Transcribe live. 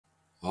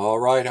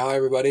All right, hi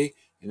everybody.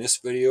 In this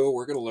video,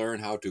 we're going to learn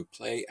how to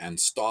play and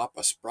stop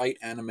a sprite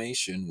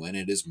animation when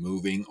it is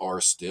moving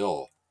or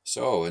still.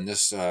 So in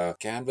this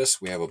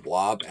canvas, we have a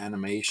blob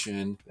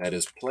animation that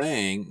is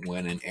playing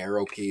when an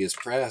arrow key is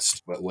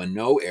pressed, but when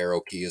no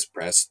arrow key is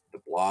pressed, the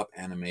blob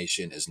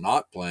animation is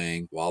not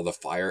playing while the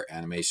fire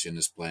animation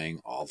is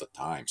playing all the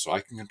time. So I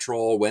can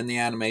control when the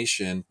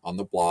animation on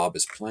the blob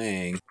is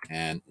playing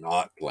and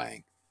not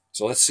playing.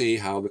 So let's see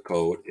how the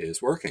code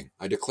is working.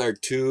 I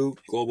declared two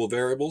global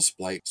variables,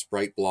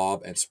 sprite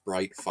blob and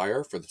sprite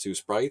fire for the two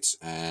sprites,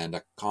 and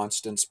a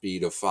constant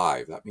speed of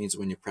 5. That means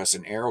when you press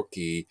an arrow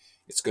key,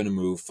 it's going to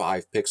move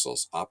 5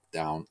 pixels up,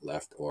 down,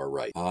 left, or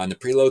right. In the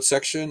preload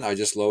section, I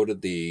just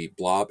loaded the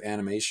blob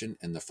animation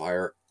and the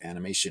fire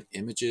animation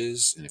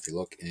images. And if you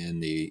look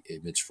in the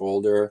image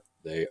folder,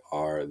 they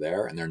are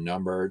there and they're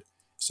numbered,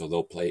 so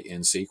they'll play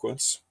in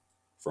sequence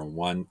from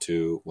 1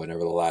 to whatever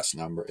the last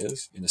number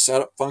is. In the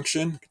setup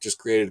function, just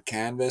created a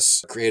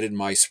canvas, created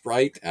my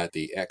sprite at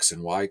the X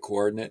and Y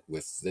coordinate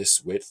with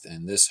this width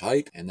and this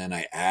height, and then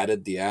I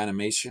added the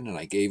animation and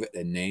I gave it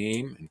a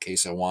name in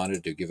case I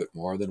wanted to give it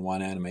more than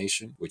one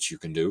animation, which you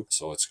can do.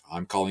 So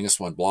I'm calling this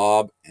one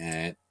blob,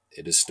 and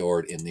it is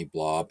stored in the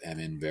blob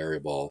mn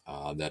variable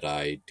that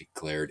I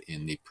declared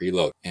in the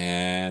preload.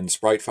 And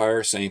sprite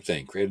fire, same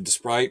thing. Created the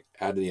sprite,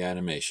 added the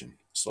animation.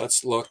 So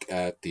let's look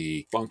at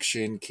the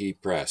function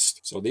keyPressed.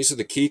 So these are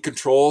the key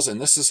controls,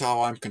 and this is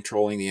how I'm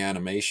controlling the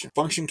animation.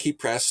 Function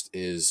keyPressed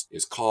is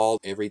called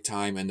every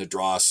time in the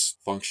draw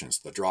functions.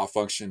 The draw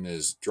function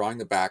is drawing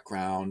the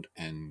background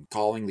and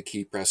calling the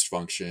keyPressed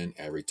function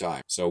every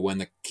time. So when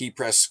the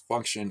keyPress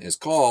function is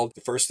called,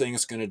 the first thing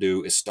it's going to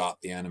do is stop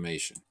the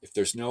animation. If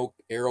there's no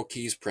arrow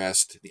keys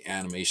pressed, the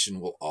animation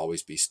will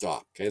always be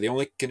stopped. Okay, the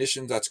only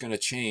condition that's going to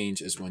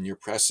change is when you're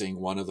pressing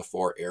one of the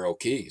 4 arrow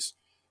keys.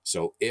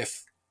 So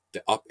if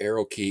the up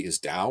arrow key is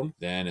down,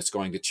 then it's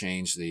going to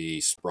change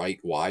the sprite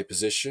Y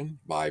position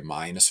by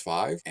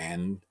 -5,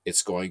 and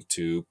it's going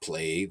to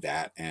play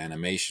that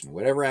animation.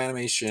 Whatever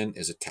animation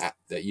is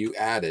that you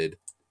added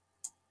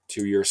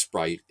to your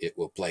sprite, it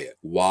will play it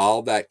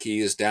while that key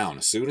is down.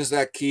 As soon as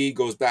that key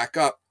goes back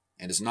up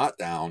and is not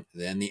down,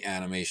 then the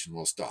animation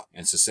will stop.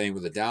 And it's the same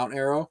with the down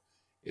arrow.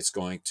 It's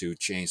going to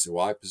change the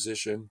Y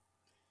position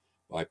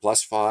by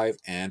 +5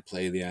 and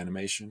play the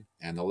animation.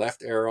 And the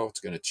left arrow, it's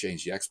going to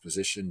change the X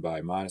position by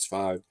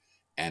 -5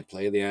 and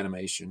play the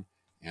animation.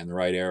 And the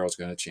right arrow is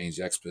going to change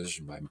the X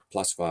position by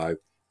 +5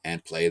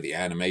 and play the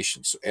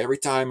animation. So every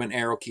time an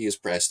arrow key is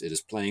pressed, it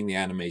is playing the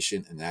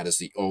animation, and that is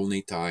the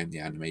only time the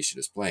animation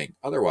is playing.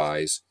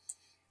 Otherwise,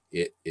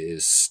 it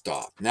is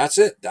stopped. And that's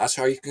it. That's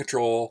how you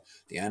control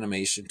the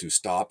animation to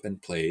stop and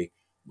play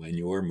when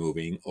you're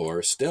moving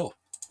or still.